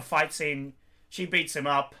have a fight scene. She beats him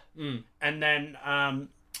up, and then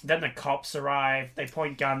the cops arrive. They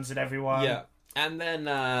point guns at everyone. Yeah, and then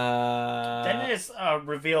there's a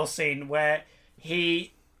reveal scene where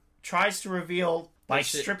he tries to reveal by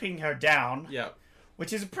stripping her down. Yeah,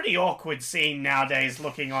 which is a pretty awkward scene nowadays.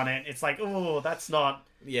 Looking on it, it's like, oh, that's not.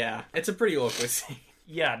 Yeah, it's a pretty awkward scene.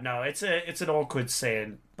 Yeah, no, it's an awkward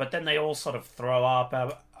scene. But then they all sort of throw up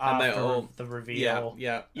after the reveal.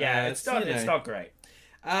 Yeah. It's not great.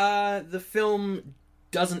 The film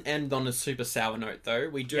doesn't end on a super sour note, though.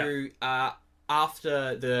 We do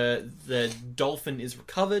after the dolphin is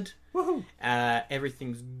recovered. Woohoo!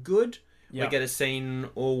 Everything's good. Yep. We get a scene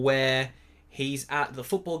where he's at the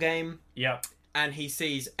football game. Yep. And he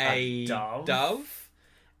sees a dove.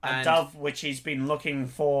 A dove which he's been looking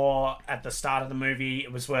for at the start of the movie.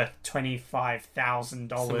 It was worth $25,000.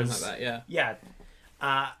 Something like that, yeah. Yeah.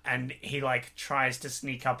 And he, like, tries to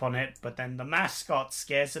sneak up on it, but then the mascot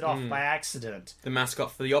scares it off by accident. The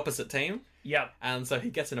mascot for the opposite team. Yep. And so he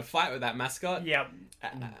gets in a fight with that mascot. Yep.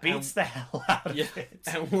 Beats the hell out of it.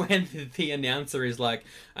 And when the announcer is like,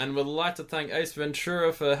 and we'd like to thank Ace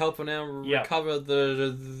Ventura for helping out recover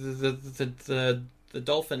the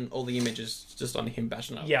dolphin, all the images just on him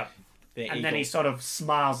bashing up. Yep. And then he sort of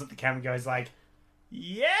smiles at the camera and goes like,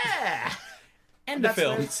 yeah! End of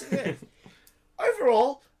film.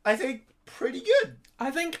 Overall, I think pretty good. I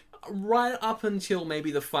think right up until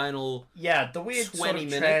maybe the final the weird 20 sort of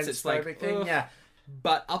minutes, it's like, thing, yeah.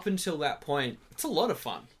 But up until that point, it's a lot of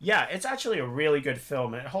fun. Yeah, it's actually a really good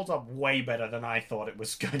film, and it holds up way better than I thought it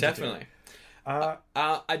was going to do. Definitely.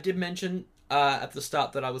 I did mention at the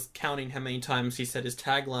start that I was counting how many times he said his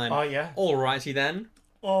tagline. Oh, yeah? Alrighty then.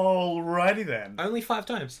 Alrighty then. Only 5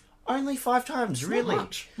 times. Only 5 times, really?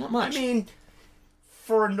 Not much. I mean,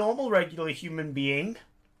 for a normal, regular human being,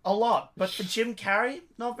 a lot. But for Jim Carrey,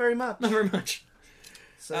 not very much. Not very much.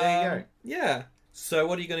 So there you go. Yeah. So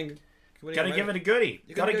what are you going to... Gotta give it a goodie.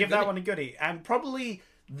 Gotta give that one a goodie. And probably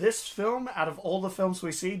this film, out of all the films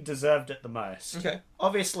we see, deserved it the most. Okay.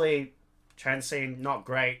 Obviously, trans scene, not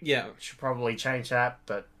great. Yeah. Should probably change that,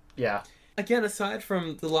 but yeah. Again, aside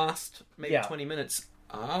from the last maybe 20 minutes,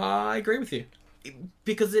 I agree with you.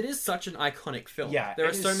 Because it is such an iconic film. Yeah, there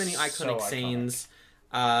are so many iconic scenes.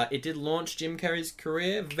 It did launch Jim Carrey's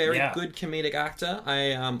career. Very good comedic actor.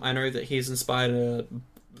 I know that he's inspired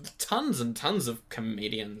tons and tons of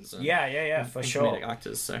comedians. And, for and sure. Comedic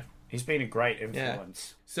actors. So he's been a great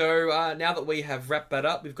influence. Yeah. So now that we have wrapped that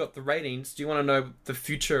up, we've got the ratings. Do you want to know the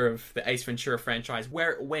future of the Ace Ventura franchise, where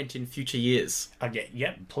it went in future years?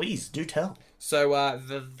 Yeah, please do tell. So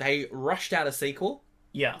they rushed out a sequel.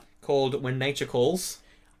 Yeah. Called When Nature Calls.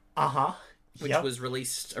 Which Yep. was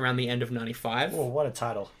released around the end of 95. Oh, what a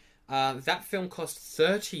title. That film cost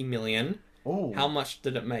 $30 million. Ooh. How much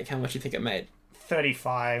did it make? How much do you think it made?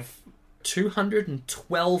 35.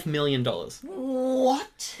 $212 million.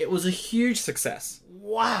 What? It was a huge success.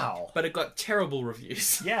 Wow. But it got terrible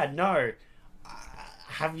reviews. Yeah, no.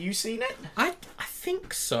 Have you seen it? I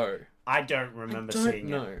think so. I don't remember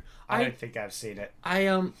seeing it. I don't think I've seen it.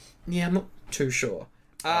 I'm not too sure.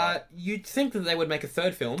 You'd think that they would make a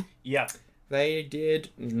third film. Yep. They did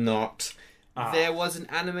not. There was an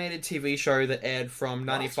animated TV show that aired from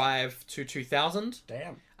 95 to 2000.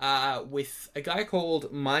 Damn. With a guy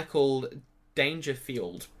called Michael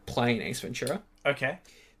Dangerfield playing Ace Ventura. Okay.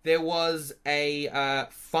 There was a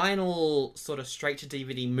final sort of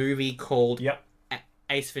straight-to-DVD movie called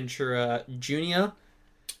Ace Ventura Jr.,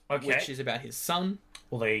 which is about his son.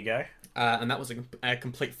 Well, there you go. And that was a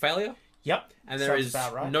complete failure. Yep. And there is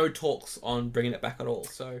no talks on bringing it back at all.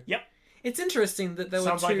 So yep. It's interesting that there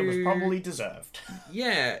Sounds were two... like it was probably deserved.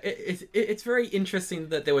 Yeah, it's very interesting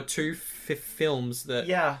that there were two films that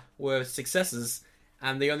Yeah. were successes,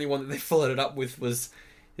 and the only one that they followed it up with was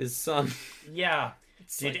his son. Yeah.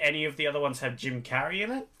 Did any of the other ones have Jim Carrey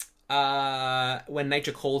in it? When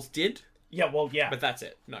Nature Calls did, Yeah, well, yeah. but that's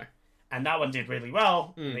it. No. And that one did really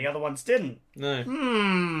well, and the other ones didn't. No.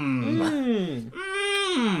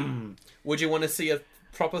 Would you want to see a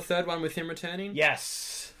proper third one with him returning?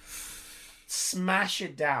 Yes. Smash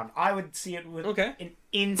it down. I would see it with an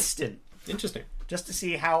instant, Interesting. just to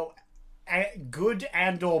see how good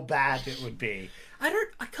and or bad it would be. I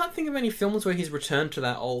can't think of any films where he's returned to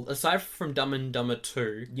that old, aside from Dumb and Dumber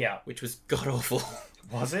 2. Yeah. Which was god awful.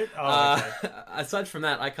 Was it? Oh, okay. Aside from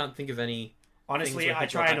that, I can't think of any. Honestly, I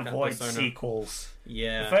try and avoid sequels.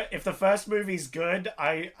 Yeah. If the first movie's good,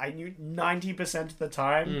 I knew 90% of the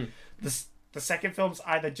time, the second film's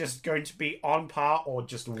either just going to be on par or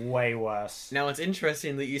just way worse. Now, it's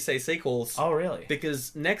interesting that you say sequels. Oh, really?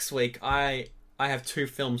 Because next week, I have two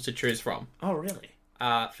films to choose from. Oh, really?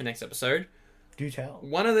 For next episode. Do tell.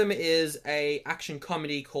 One of them is a action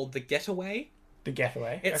comedy called The Getaway. The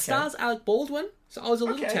Getaway. It stars Alec Baldwin, so I was a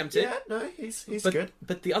little tempted. Yeah, no, he's good.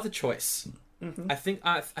 But the other choice, I think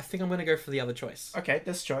I'm going to go for the other choice. Okay,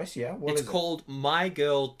 this choice, yeah. It's called My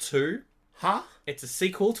Girl 2. Huh? It's a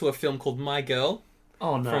sequel to a film called My Girl.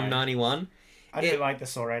 Oh, no. From 91. I don't like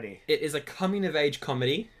this already. It is a coming-of-age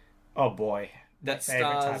comedy. Oh, boy. That Favorite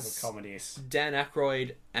type of stars comedies. Dan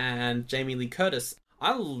Aykroyd and Jamie Lee Curtis.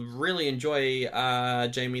 I really enjoy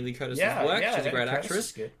Jamie Lee Curtis's work. She's a great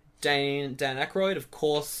actress. Good. Dan Aykroyd, of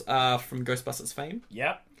course, from Ghostbusters fame.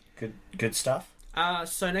 Yep. Good stuff.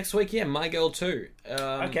 So next week, My Girl 2.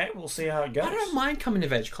 Okay, we'll see how it goes. I don't mind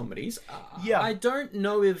coming-of-age comedies. Yeah. I don't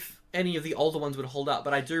know if any of the older ones would hold up,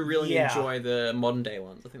 but I do really enjoy the modern-day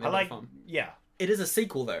ones. I think they're fun. Yeah. It is a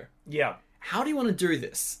sequel, though. Yeah. How do you want to do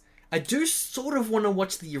this? I do sort of want to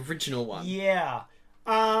watch the original one. Yeah.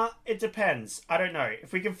 It depends. I don't know.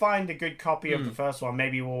 If we can find a good copy of the first one,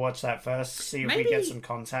 maybe we'll watch that first, see if we get some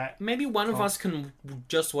contact. Maybe one of us can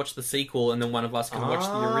just watch the sequel, and then one of us can watch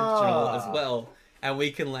the original as well. And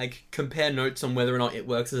we can, compare notes on whether or not it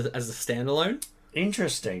works as a standalone.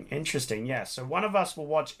 Interesting. Yeah. So one of us will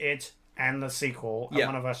watch it and the sequel, and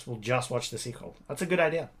one of us will just watch the sequel. That's a good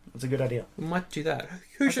idea. We might do that.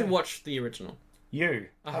 Who should watch the original? You.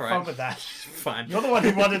 Have fun with that. Fine. You're the one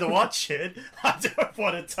who wanted to watch it. I don't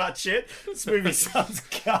want to touch it. This movie sounds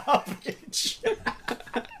garbage.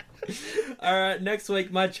 Alright, next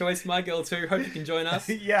week, my choice, My Girl 2. Hope you can join us.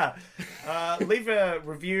 Yeah. Leave a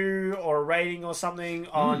review or a rating or something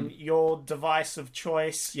on your device of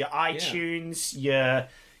choice, your iTunes, your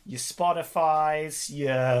Spotify's,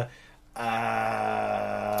 your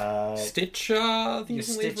Stitcher. I think you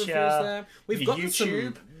can leave reviews there. We've got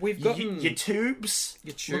YouTube. Your tubes.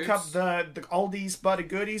 Look up the oldies but a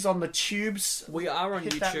goodies on the tubes. We are on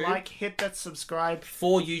YouTube. Hit that like, hit that subscribe.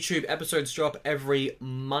 4 YouTube episodes drop every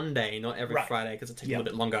Monday, not every Friday, because it takes a little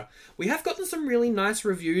bit longer. We have gotten some really nice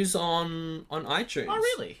reviews on iTunes. Oh,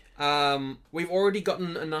 really? We've already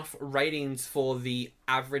gotten enough ratings for the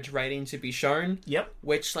average rating to be shown. Yep.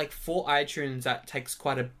 Which, for iTunes, that takes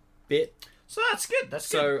quite a bit. So that's good.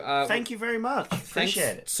 Good. Thank you very much.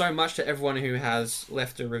 Appreciate it. So much to everyone who has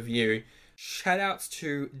left a review. Shout outs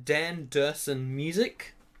to Dan Durson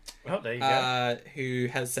Music. Oh, there you go. Who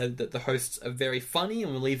has said that the hosts are very funny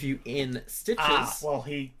and will leave you in stitches. Well,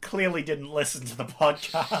 he clearly didn't listen to the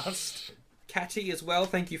podcast. Catty as well,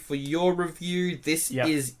 thank you for your review. This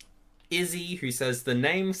is Izzy, who says the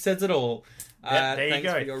name says it all. There you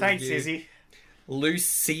go. Thanks, review. Izzy.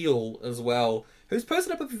 Lucille as well, who's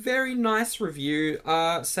posted up a very nice review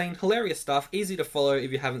saying hilarious stuff, easy to follow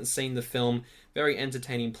if you haven't seen the film, very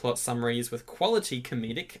entertaining plot summaries with quality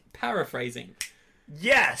comedic paraphrasing.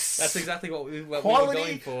 Yes! That's exactly what we were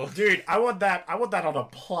going for. Dude, I want that on a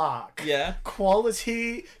plaque. Yeah.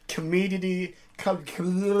 Quality, comedity,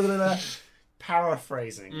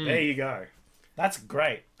 paraphrasing. There you go. That's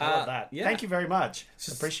great. I love that. Yeah. Thank you very much.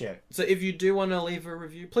 Appreciate it. So if you do want to leave a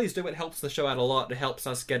review, please do. It helps the show out a lot. It helps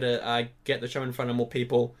us get the show in front of more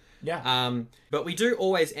people. Yeah. But we do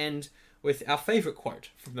always end with our favourite quote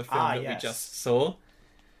from the film that we just saw.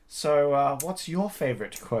 So, what's your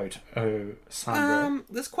favourite quote, Sandro?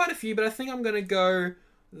 There's quite a few, but I think I'm going to go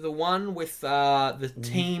the one with the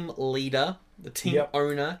team leader, the team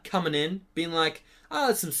owner, coming in, being like,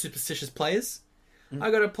 there's some superstitious players. I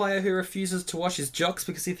got a player who refuses to wash his jocks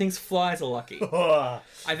because he thinks flies are lucky. I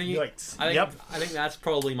think that's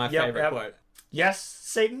probably my favourite quote. Yes,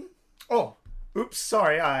 Satan? Oh, oops,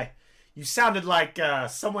 sorry, you sounded like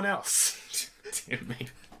someone else. Damn me.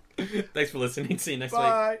 Thanks for listening. See you next week.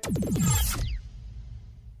 Bye.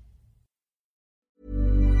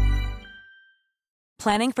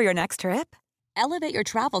 Planning for your next trip? Elevate your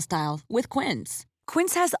travel style with Quince.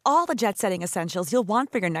 Quince has all the jet-setting essentials you'll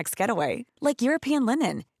want for your next getaway, like European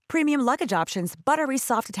linen, premium luggage options, buttery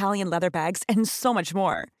soft Italian leather bags, and so much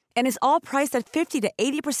more. And is all priced at 50 to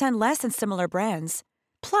 80% less than similar brands.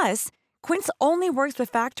 Plus, Quince only works with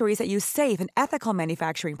factories that use safe and ethical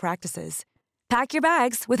manufacturing practices. Pack your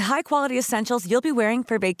bags with high-quality essentials you'll be wearing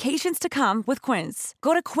for vacations to come with Quince.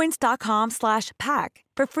 Go to quince.com/pack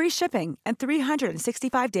for free shipping and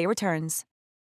 365-day returns.